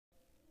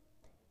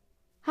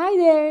Hi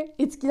there,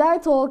 it's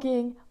Gidai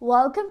talking.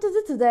 Welcome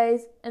to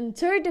today's and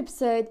third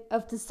episode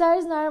of The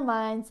Stars in Our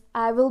Minds.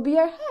 I will be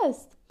your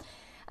host.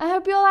 I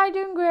hope you all are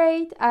doing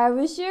great. I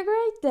wish you a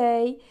great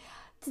day.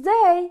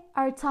 Today,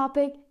 our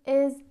topic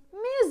is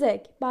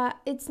music, but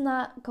it's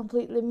not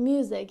completely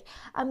music.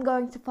 I'm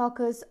going to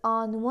focus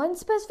on one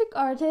specific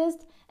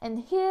artist and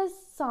his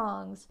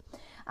songs.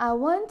 I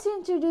want to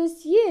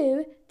introduce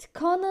you to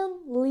Conan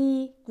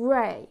Lee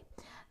Gray,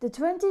 the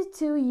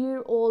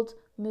 22-year-old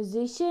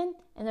musician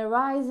and a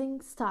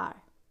rising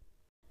star.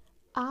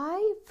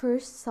 I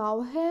first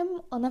saw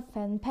him on a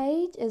fan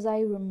page, as I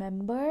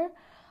remember.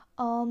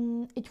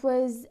 It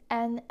was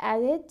an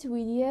edit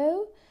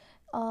video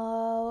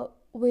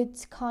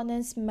with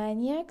Conan's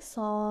Maniac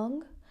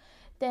song.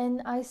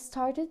 Then I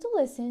started to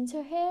listen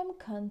to him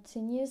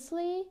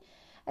continuously.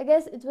 I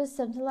guess it was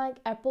something like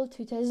April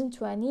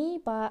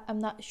 2020, but I'm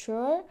not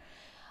sure.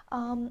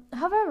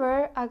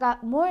 However, I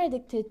got more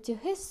addicted to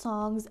his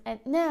songs, and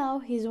now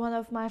he's one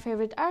of my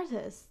favorite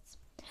artists.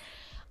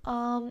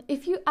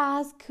 If you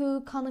ask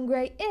who Conan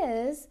Gray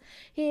is,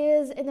 he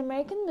is an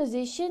American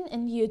musician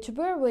and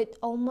YouTuber with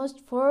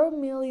almost 4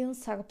 million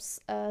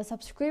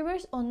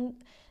subscribers on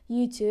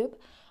YouTube.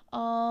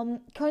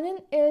 Conan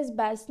is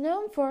best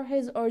known for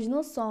his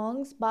original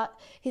songs, but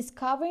his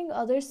covering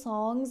other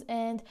songs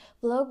and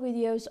vlog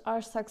videos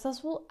are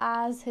successful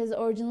as his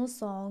original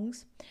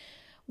songs.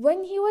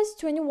 When he was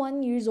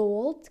 21 years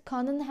old,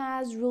 Conan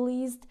has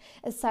released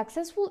a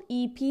successful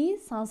EP,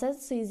 Sunset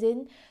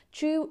Season,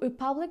 through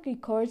Republic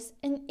Records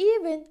and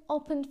even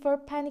opened for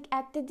Panic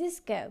at the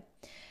Disco.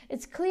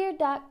 It's clear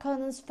that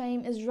Conan's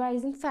fame is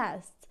rising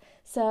fast.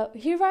 So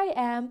here I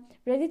am,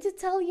 ready to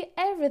tell you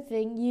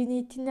everything you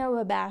need to know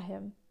about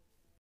him.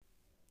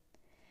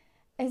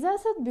 As I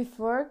said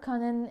before,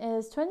 Conan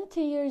is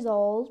 22 years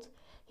old.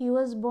 He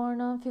was born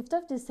on 5th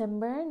of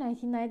December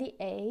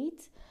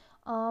 1998.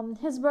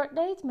 His birth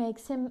date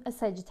makes him a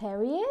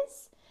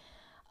Sagittarius.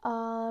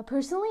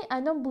 Personally,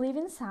 I don't believe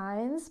in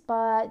signs,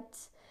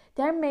 but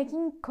they're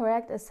making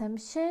correct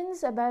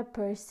assumptions about a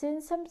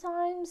person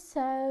sometimes,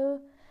 so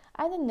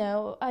I don't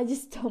know, I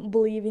just don't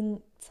believe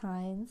in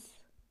signs.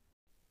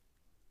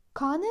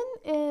 Conan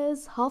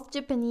is half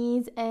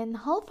Japanese and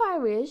half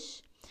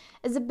Irish.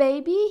 As a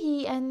baby,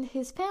 he and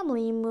his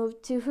family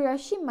moved to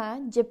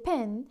Hiroshima,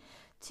 Japan,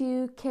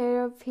 to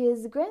care of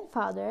his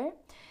grandfather.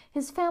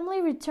 His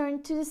family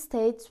returned to the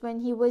States when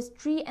he was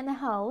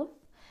 3.5.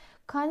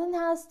 Conan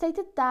has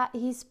stated that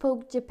he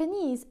spoke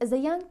Japanese as a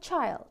young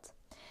child.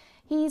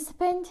 He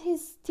spent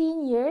his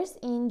teen years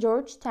in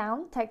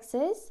Georgetown,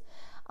 Texas.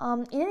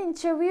 In an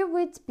interview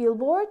with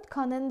Billboard,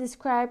 Conan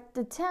described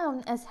the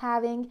town as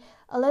having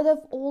a lot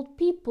of old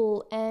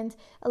people and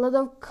a lot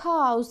of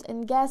cows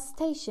and gas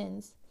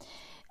stations.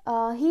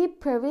 He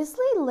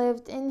previously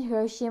lived in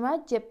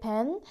Hiroshima,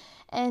 Japan,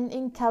 and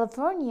in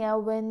California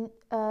when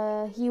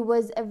he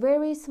was a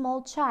very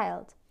small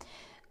child.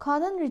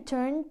 Conan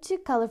returned to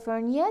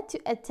California to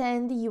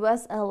attend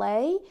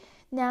USLA.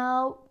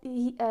 Now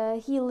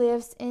he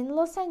lives in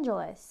Los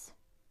Angeles.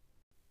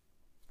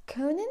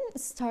 Conan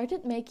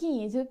started making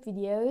YouTube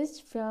videos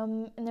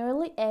from an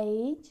early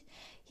age.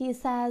 He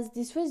says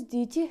this was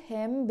due to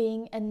him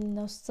being a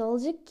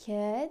nostalgic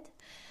kid.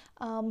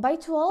 By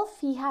 12,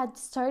 he had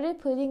started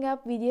putting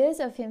up videos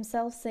of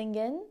himself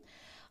singing.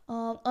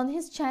 On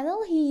his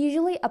channel, he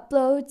usually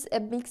uploads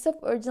a mix of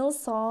original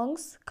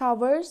songs,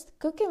 covers,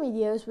 cooking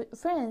videos with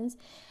friends,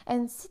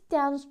 and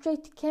sit-down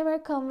straight-to-camera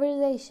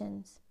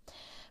conversations.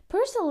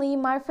 Personally,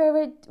 my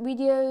favorite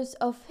videos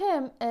of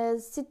him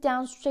is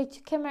sit-down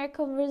straight-to-camera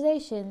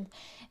conversation.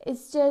 It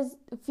just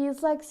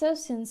feels like so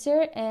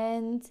sincere,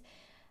 and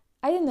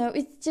I don't know,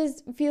 it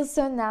just feels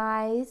so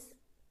nice,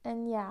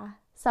 and yeah,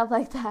 stuff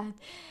like that.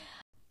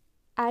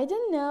 I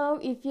don't know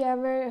if you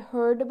ever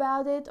heard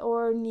about it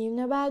or knew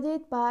about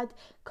it, but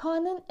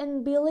Conan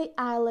and Billie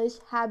Eilish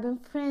have been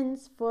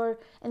friends for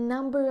a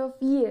number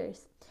of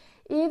years,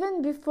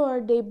 even before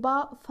they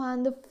both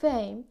found the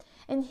fame,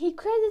 and he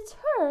credits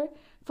her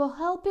for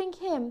helping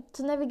him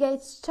to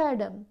navigate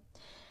stardom.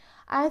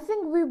 I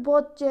think we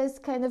both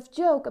just kind of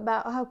joke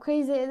about how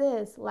crazy it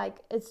is, like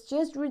it's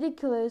just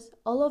ridiculous,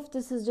 all of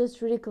this is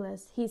just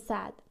ridiculous, he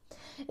said.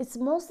 It's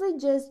mostly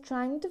just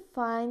trying to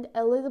find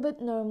a little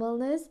bit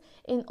normalness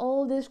in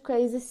all this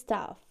crazy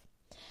stuff.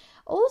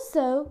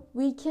 Also,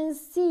 we can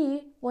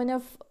see one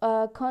of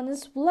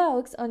Conan's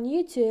vlogs on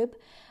YouTube.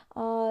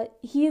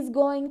 He is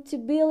going to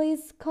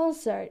Billie's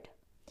concert,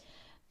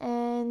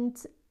 and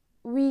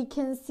we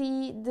can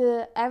see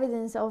the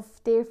evidence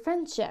of their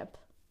friendship.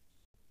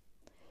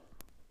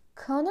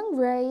 Conan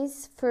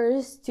Gray's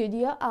first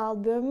studio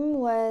album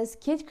was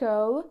Kid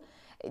Crow.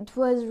 It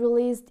was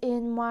released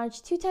in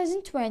March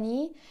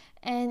 2020,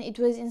 and it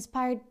was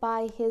inspired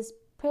by his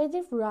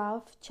pretty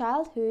rough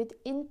childhood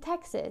in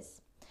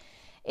Texas.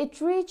 It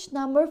reached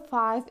number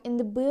 5 in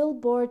the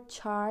Billboard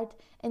chart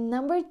and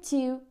number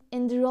 2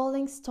 in the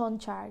Rolling Stone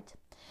chart.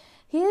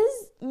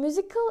 His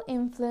musical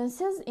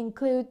influences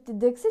include the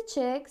Dixie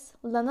Chicks,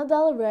 Lana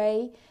Del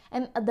Rey,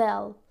 and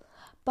Adele.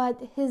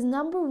 but his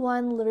number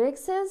one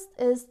lyricist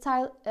is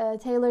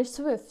Taylor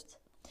Swift.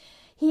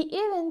 He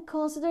even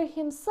considers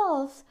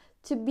himself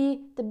to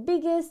be the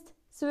biggest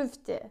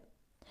Swiftie.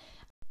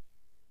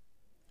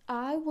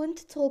 I want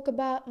to talk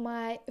about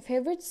my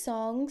favorite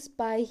songs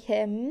by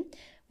him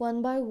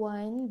one by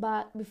one,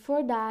 but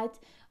before that,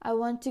 I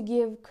want to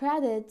give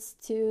credits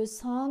to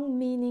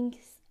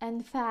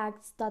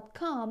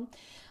songmeaningsandfacts.com.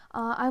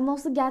 I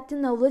mostly get the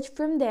knowledge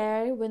from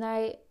there when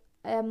I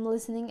am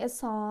listening a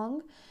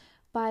song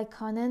by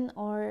Conan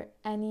or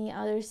any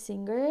other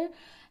singer,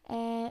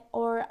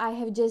 or I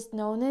have just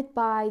known it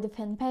by the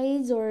fan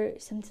page or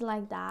something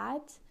like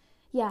that.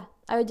 Yeah,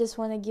 I just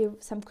want to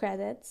give some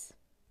credits.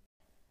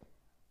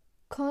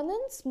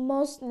 Conan's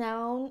most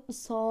known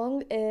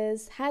song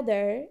is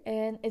Heather,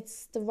 and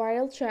it's the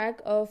viral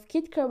track of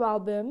Kid Crab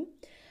album.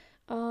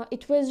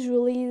 It was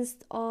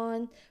released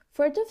on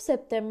 4th of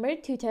September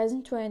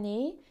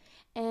 2020,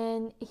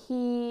 and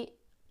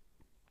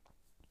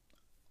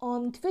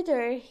on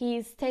Twitter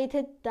he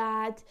stated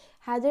that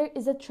Heather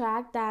is a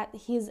track that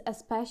he's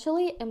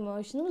especially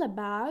emotional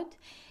about.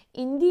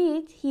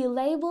 Indeed, he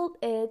labeled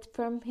it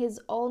from his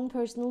own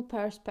personal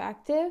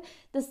perspective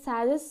the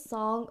saddest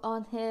song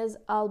on his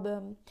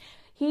album.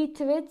 He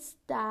tweets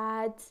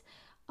that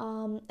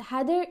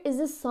Heather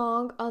is a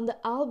song on the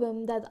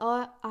album that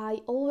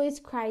I always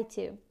cry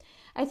to.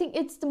 I think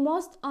it's the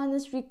most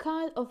honest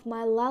recount of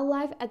my love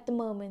life at the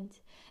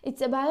moment.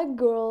 It's about a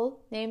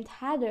girl named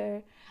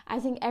Heather. I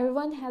think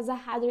everyone has a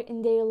Heather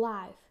in their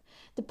life.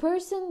 The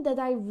person that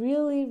I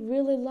really,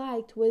 really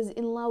liked was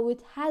in love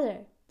with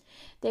Heather.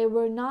 They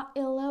were not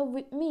in love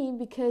with me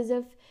because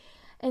of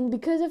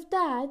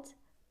that,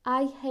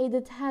 I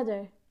hated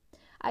Heather.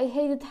 I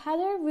hated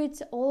Heather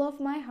with all of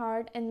my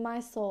heart and my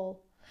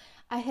soul.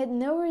 I had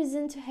no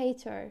reason to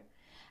hate her.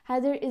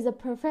 Heather is a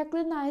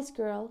perfectly nice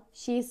girl.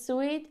 She is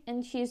sweet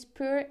and she is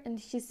pure and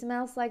she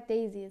smells like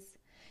daisies.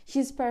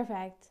 She's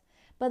perfect,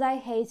 but I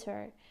hate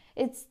her.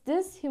 It's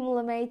this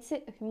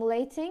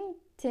humiliating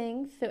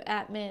thing to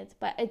admit,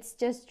 but it's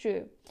just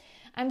true.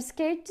 I'm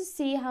scared to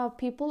see how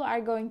people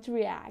are going to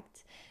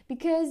react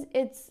because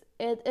it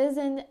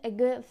isn't a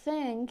good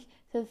thing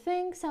to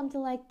think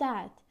something like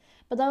that.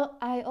 But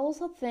I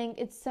also think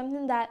it's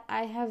something that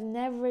I have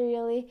never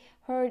really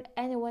heard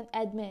anyone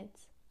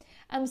admit.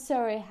 I'm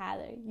sorry,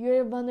 Heather.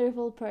 You're a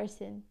wonderful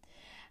person.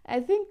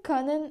 I think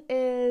Conan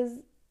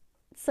is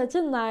such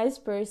a nice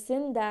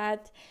person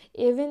that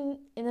even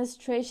in a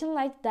situation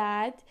like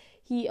that,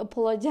 he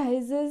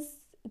apologizes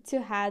to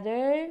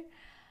Heather.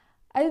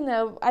 I don't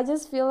know. I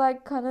just feel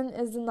like Conan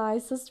is the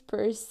nicest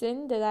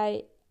person that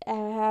I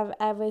have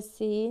ever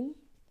seen.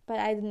 But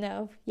I don't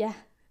know. Yeah.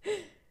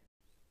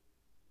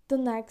 The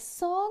next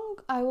song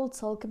I will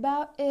talk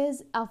about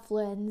is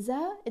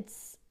Affluenza.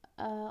 It's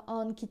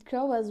on Kid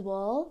Crow as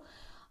well.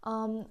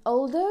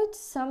 Although to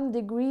some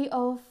degree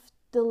of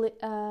the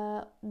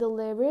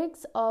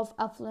lyrics of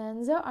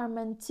Affluenza are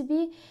meant to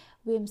be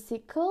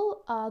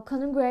whimsical,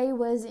 Conan Gray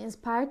was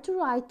inspired to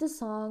write the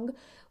song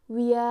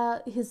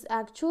via his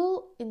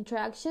actual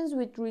interactions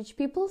with rich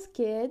people's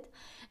kids,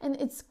 and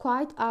it's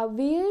quite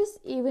obvious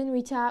even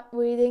without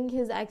reading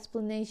his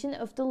explanation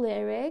of the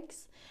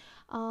lyrics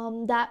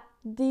that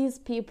these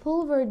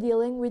people were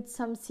dealing with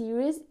some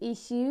serious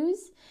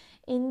issues.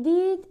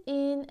 Indeed,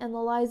 in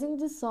analyzing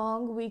the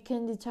song, we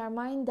can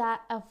determine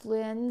that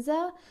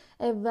affluenza,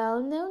 a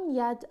well-known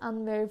yet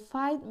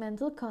unverified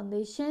mental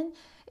condition,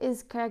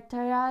 is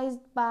characterized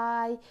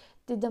by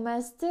the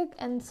domestic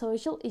and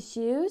social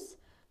issues,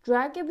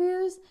 drug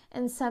abuse,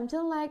 and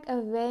something like a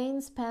vain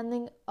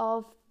spending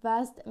of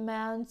vast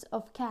amounts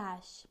of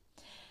cash.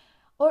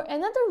 Or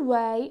another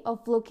way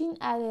of looking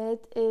at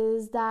it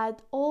is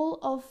that all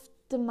of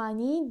the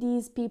money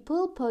these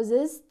people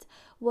possessed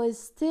was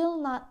still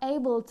not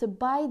able to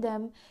buy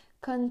them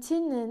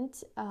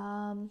contentment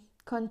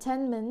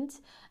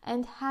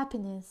and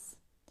happiness.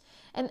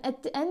 And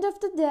at the end of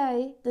the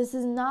day, this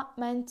is not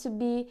meant to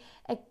be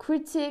a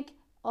critique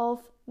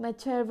of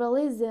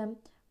materialism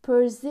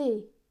per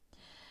se.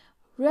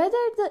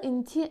 Rather, the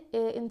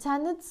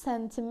intended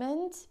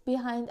sentiment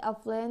behind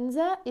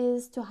affluenza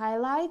is to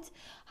highlight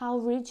how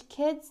rich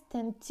kids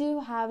tend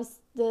to have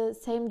the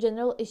same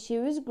general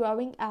issues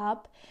growing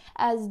up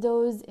as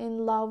those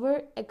in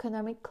lower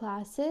economic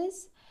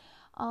classes.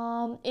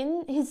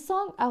 In his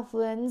song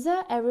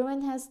Affluenza,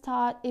 everyone has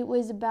thought it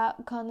was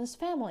about Conan's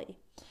family.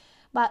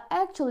 But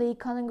actually,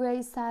 Conan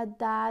Gray said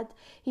that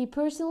he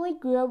personally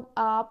grew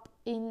up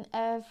in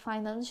a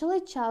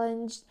financially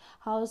challenged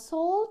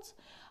household.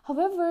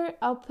 However,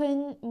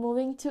 upon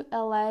moving to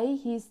LA,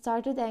 he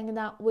started hanging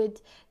out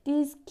with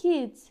these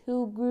kids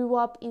who grew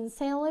up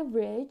insanely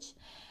rich,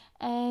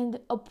 and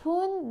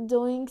upon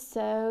doing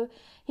so,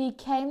 he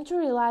came to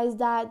realize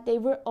that they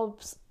were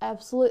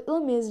absolutely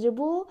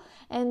miserable,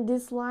 and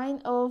this line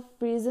of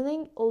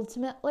reasoning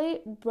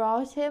ultimately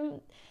brought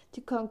him to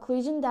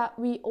conclusion that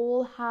we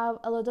all have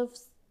a lot of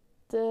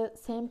the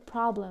same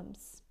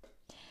problems.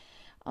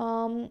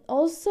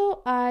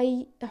 Also,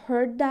 I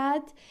heard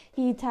that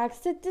he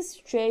texted the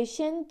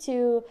situation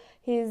to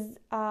his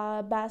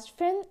best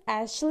friend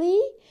Ashley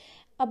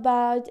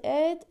about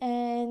it,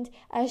 and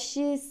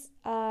Ashley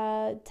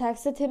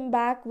texted him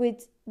back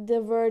with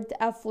the word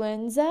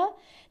affluenza.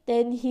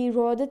 Then he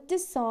wrote the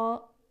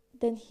song.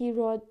 Then he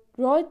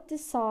wrote the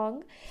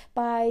song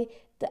by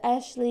the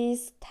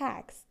Ashley's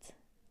text,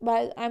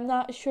 but I'm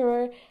not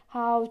sure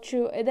how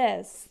true it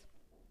is.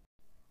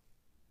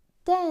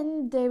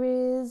 Then there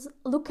is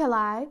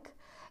Lookalike.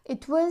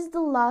 It was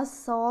the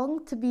last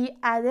song to be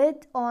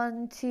added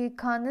onto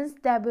Conan's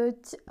debut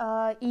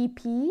EP,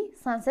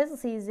 Sunset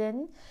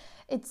Season.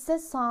 It's a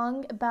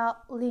song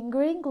about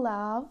lingering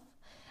love.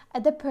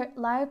 At the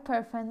live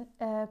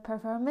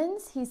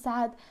performance, he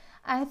said,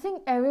 I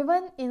think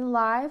everyone in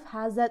life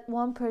has that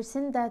one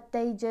person that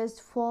they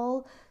just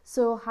fall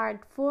so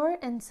hard for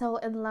and so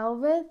in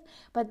love with,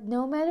 but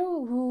no matter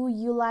who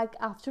you like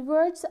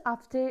afterwards,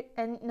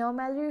 and no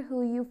matter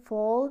who you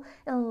fall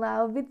in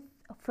love with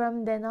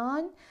from then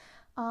on,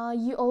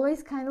 you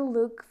always kind of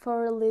look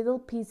for little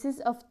pieces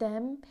of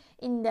them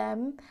in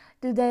them.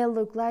 Do they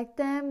look like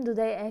them? Do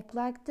they act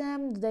like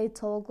them? Do they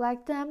talk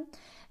like them?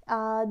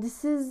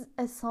 This is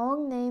a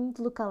song named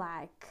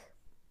Lookalike.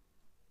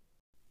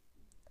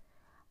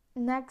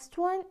 Next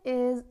one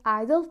is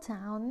Idle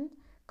Town.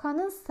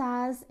 Conan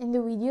says in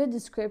the video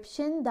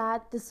description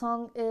that the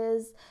song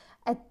is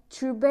a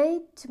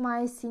tribute to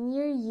my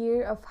senior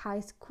year of high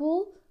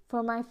school,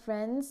 for my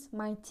friends,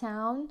 my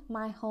town,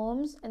 my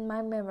homes, and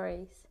my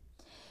memories.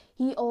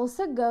 He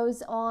also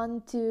goes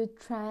on to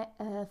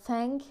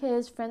thank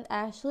his friend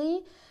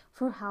Ashley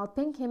for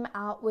helping him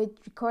out with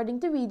recording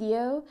the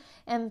video,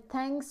 and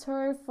thanks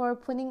her for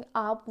putting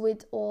up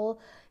with all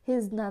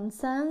his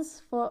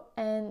nonsense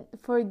and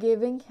for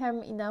giving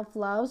him enough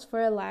loves for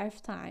a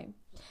lifetime.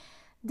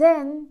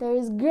 Then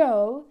there's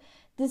Grow.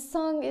 This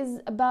song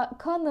is about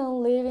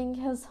Conan leaving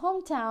his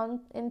hometown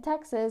in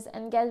Texas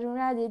and getting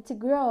ready to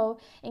grow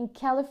in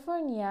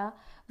California,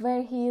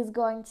 where he is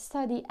going to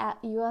study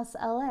at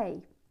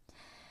USLA.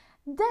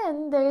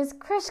 Then there is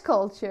Crush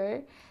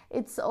Culture.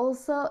 It's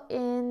also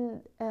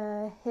in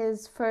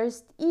his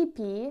first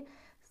EP,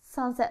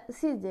 Sunset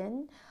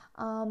Season.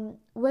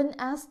 When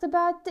asked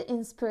about the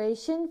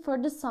inspiration for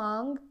the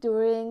song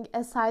during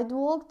a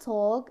Sidewalk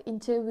Talk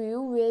interview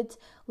with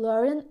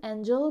Lauren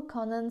Angel,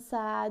 Conan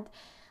said,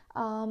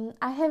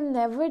 I have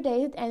never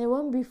dated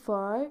anyone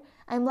before.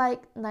 I'm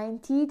like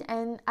 19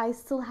 and I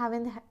still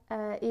haven't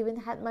even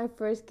had my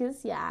first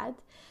kiss yet.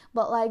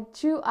 But like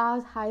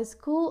throughout high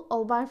school,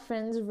 all my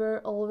friends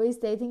were always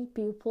dating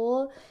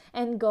people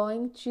and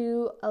going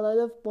through a lot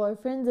of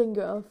boyfriends and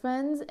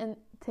girlfriends and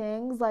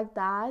things like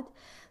that.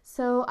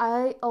 So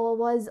I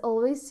was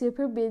always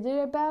super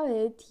bitter about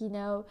it, you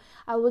know.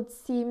 I would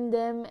see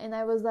them and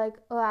I was like,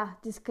 ah,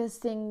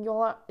 disgusting, you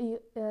all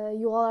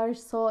are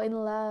so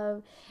in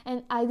love.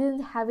 And I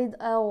didn't have it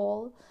at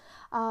all.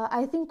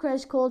 I think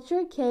Crush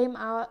Culture came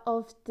out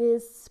of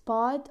this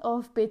spot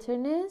of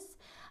bitterness.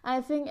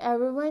 I think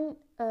everyone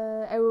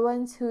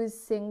who is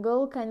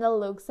single kind of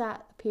looks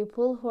at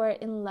people who are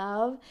in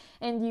love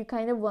and you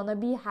kind of want to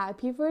be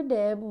happy for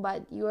them,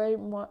 but you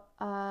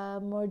are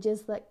more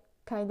just like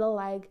kind of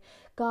like,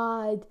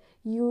 God,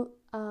 you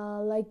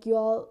you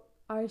all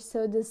are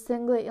so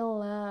distinctly in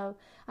love.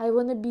 I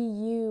want to be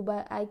you,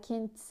 but I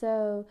can't,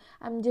 so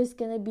I'm just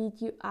gonna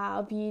beat you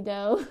up, you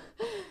know.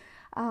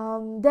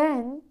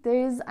 Then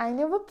there's I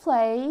Know a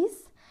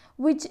Place,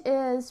 which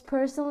is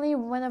personally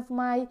one of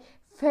my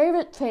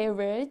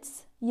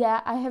favorites.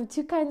 Yeah, I have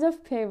two kinds of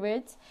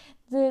favorites: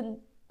 the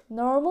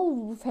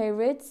normal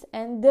favorites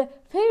and the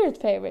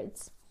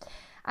favorites.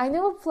 I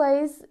Know a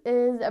Place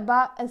is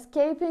about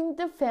escaping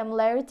the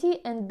familiarity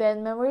and bad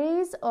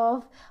memories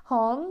of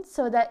home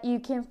so that you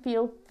can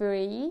feel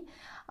free.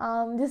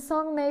 This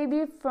song may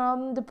be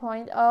from the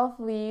point of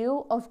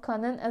view of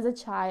Conan as a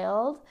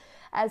child.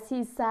 As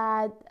he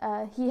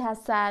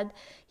has said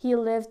he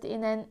lived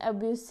in an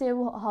abusive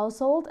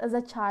household as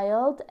a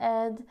child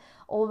and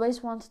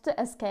always wanted to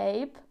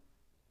escape.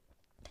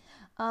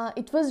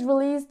 It was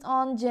released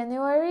on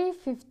January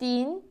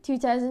 15,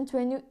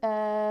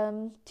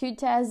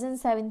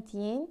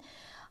 2017.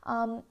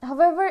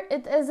 However,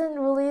 it isn't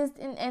released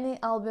in any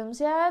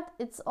albums yet.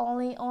 It's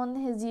only on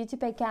his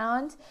YouTube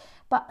account.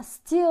 But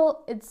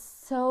still, it's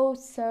so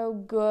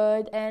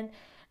good. And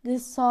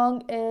this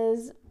song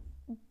is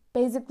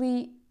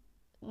basically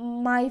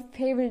my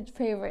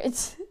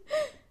favorite.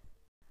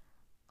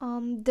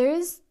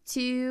 There's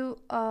two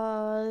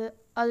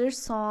other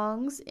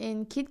songs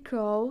in Kid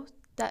Crow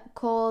that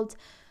called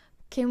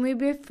Can We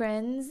Be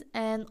Friends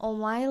and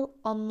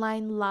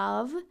Online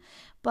Love,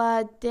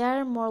 but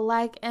they're more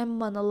like a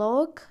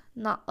monologue,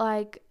 not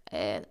like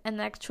an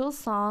actual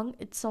song.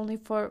 It's only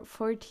for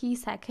 40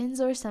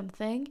 seconds or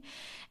something.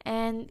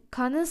 And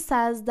Conan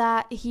says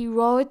that he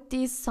wrote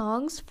these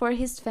songs for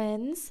his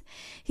fans.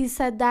 He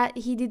said that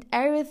he did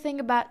everything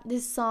about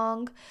this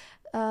songs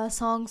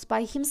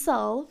by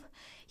himself.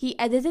 He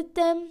edited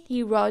them,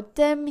 he wrote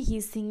them, he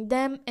sang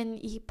them, and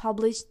he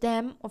published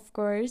them, of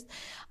course.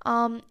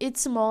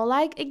 It's more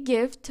like a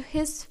gift to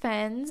his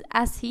fans,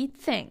 as he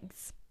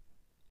thinks.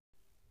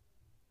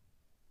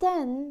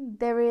 Then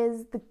there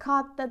is The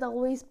Cat That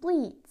Always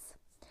Bleeds.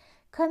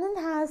 Conan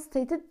has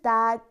stated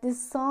that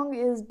this song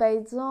is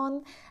based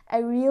on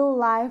a real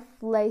life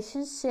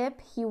relationship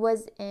he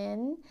was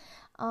in.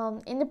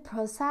 In the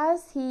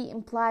process, he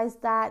implies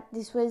that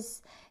this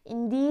was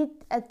indeed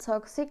a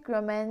toxic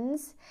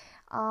romance,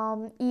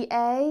 one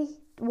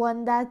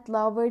that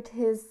lowered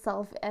his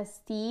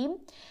self-esteem.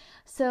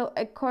 So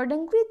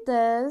accordingly,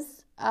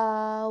 this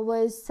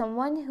was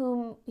someone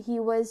whom he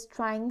was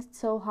trying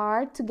so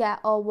hard to get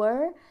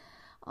over.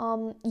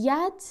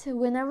 Yet,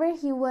 whenever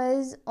he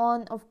was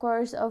on, of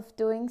course, of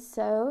doing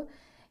so,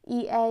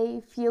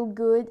 feel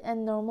good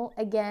and normal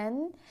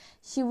again,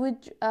 she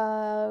would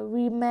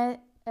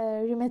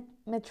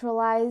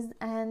rematerialize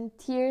and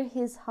tear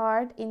his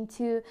heart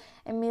into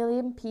a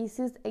million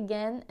pieces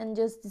again and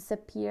just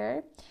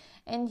disappear.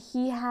 And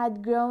he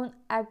had grown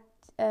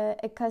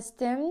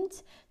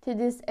accustomed to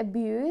this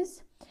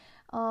abuse.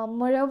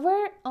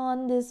 Moreover,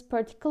 on this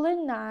particular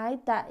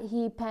night that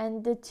he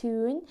penned the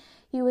tune,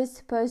 he was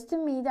supposed to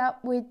meet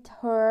up with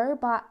her,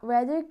 but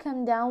rather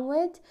come down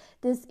with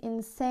this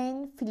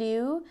insane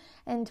flu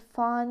and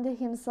found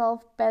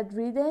himself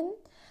bedridden.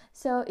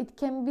 So it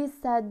can be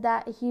said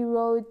that he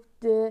wrote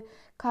The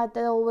Cat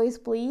That Always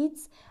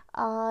Bleeds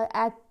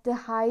at the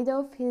height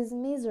of his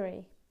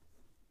misery.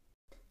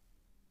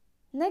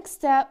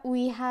 Next up,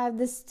 we have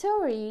the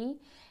story.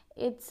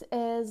 It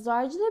is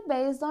largely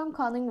based on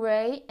Conan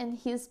Gray and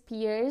his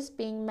peers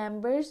being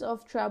members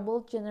of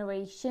troubled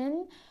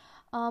generation.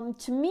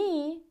 To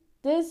me,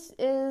 this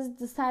is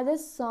the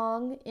saddest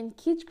song in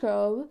Kid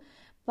Crow,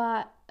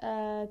 but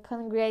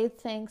Conan Gray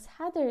thinks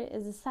Heather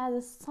is the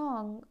saddest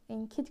song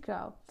in Kid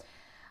Crow.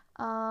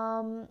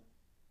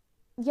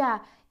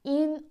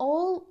 In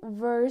all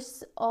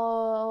verse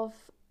of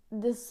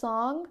the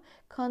song,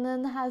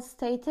 Conan has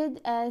stated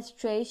a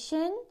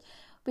situation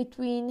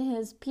between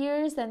his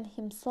peers and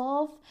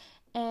himself,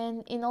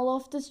 and in all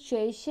of the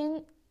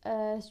situations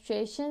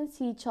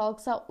he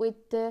chalks up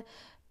with the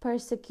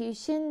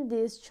persecution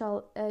these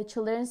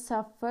children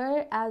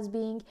suffer as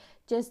being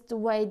just the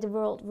way the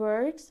world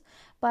works.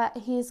 But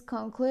his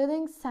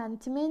concluding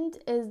sentiment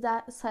is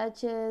that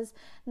such is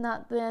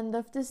not the end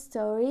of the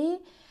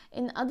story.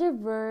 In other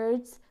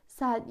words,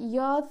 sad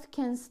youth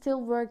can still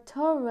work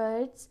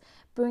towards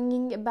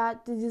bringing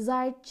about the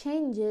desired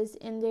changes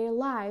in their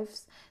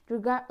lives,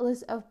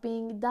 regardless of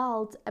being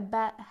dealt a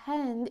bad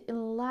hand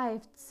in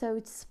life, so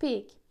to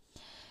speak.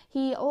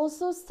 He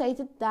also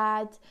stated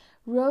that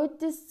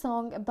wrote this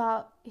song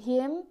about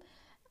me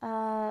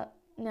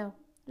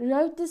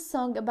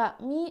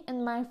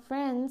and my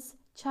friends'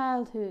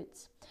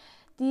 childhoods.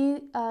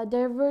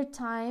 There were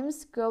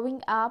times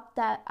growing up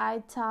that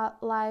I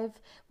thought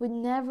life would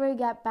never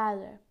get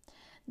better,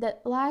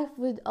 that life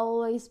would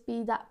always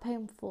be that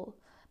painful.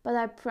 But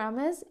I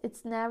promise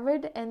it's never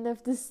the end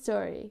of the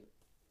story.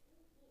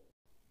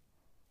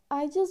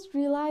 I just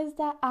realized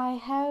that I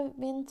have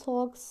been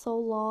talking so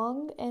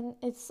long and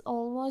it's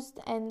almost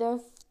the end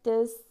of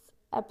this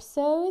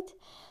episode.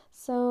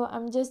 So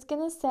I'm just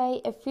gonna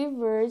say a few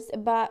words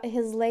about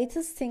his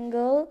latest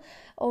single,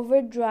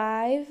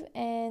 Overdrive,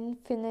 and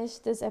finish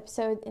this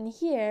episode in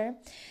here.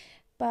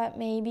 But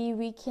maybe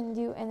we can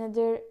do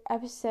another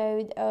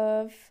episode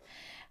of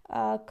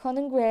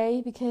Conan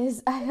Gray,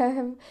 because I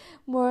have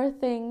more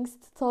things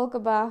to talk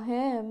about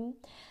him.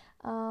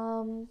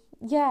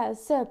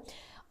 So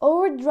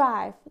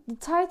Overdrive. The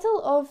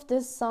title of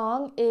this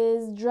song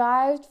is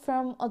derived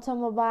from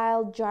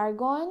automobile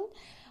jargon.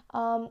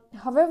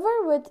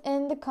 However,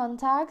 within the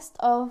context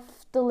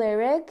of the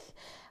lyric,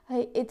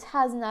 it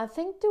has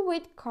nothing to do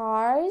with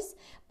cars,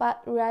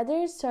 but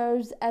rather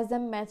serves as a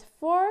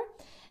metaphor.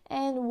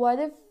 And what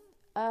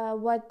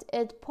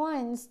it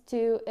points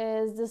to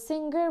is the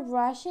singer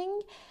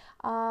rushing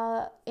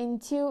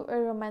into a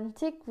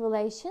romantic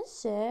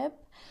relationship.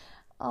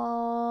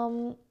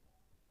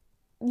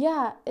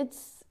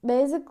 It's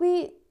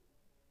basically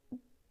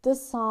the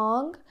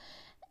song,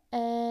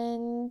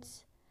 and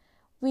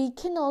we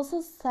can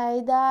also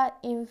say that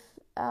in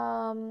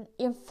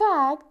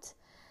fact,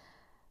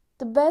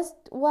 the best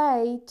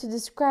way to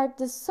describe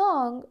the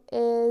song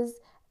is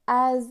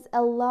as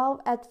a love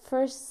at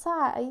first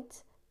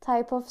sight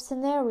type of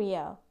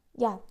scenario.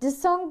 Yeah, this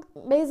song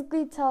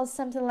basically tells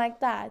something like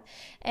that.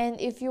 And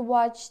if you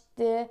watch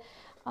the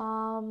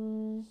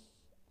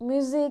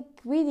music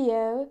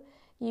video,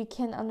 you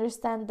can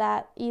understand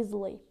that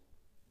easily.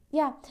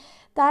 Yeah,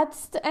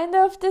 that's the end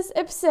of this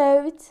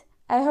episode.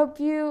 I hope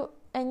you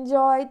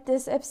enjoyed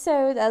this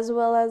episode as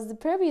well as the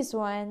previous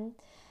one.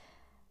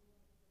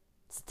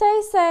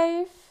 Stay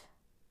safe.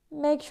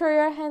 Make sure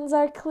your hands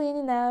are clean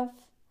enough.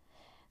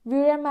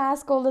 Wear a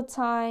mask all the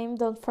time.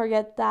 Don't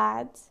forget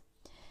that.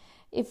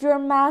 If your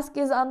mask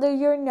is under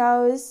your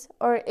nose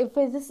or if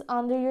it is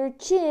under your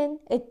chin,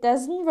 it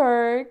doesn't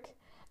work.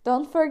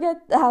 Don't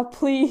forget that,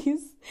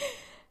 please.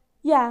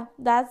 Yeah,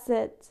 that's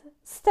it.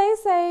 Stay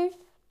safe.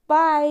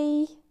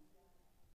 Bye.